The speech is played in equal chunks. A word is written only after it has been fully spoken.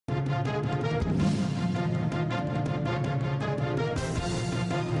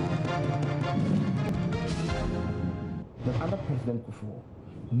But under President Kufuor,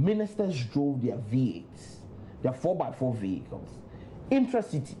 ministers drove their V8s, their 4x4 vehicles,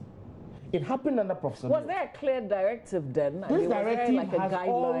 intra-city. It happened under Professor. Was there a clear directive then? This directive has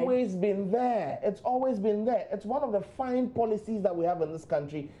always been there. It's always been there. It's one of the fine policies that we have in this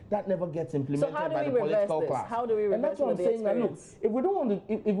country that never gets implemented by the political class. How do we reverse this? And that's what I'm saying. That, look, if we don't want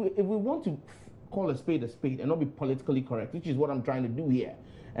to, if we want to call a spade and not be politically correct, which is what I'm trying to do here,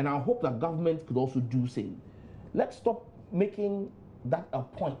 and I hope that government could also do same. Let's stop making that a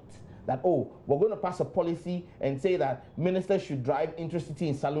point. That, oh, we're going to pass a policy and say that ministers should drive intercity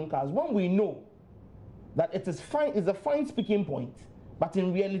in saloon cars, when we know that it is fine, it's a fine speaking point, but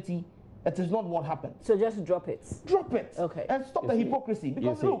in reality, it is not what happened. So just drop it. Drop it. Okay. And stop the hypocrisy.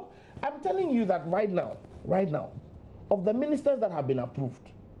 Because look, I'm telling you that right now, of the ministers that have been approved,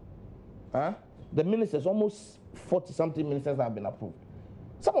 the ministers, almost 40-something ministers that have been approved,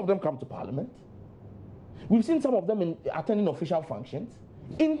 some of them come to Parliament. We've seen some of them attending official functions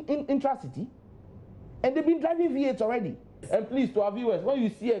in intra-city, and they've been driving V8s already. And please, to our viewers, when you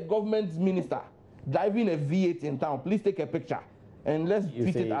see a government minister driving a V8 in town, please take a picture and let's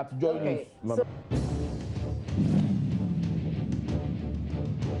tweet it at Joy News.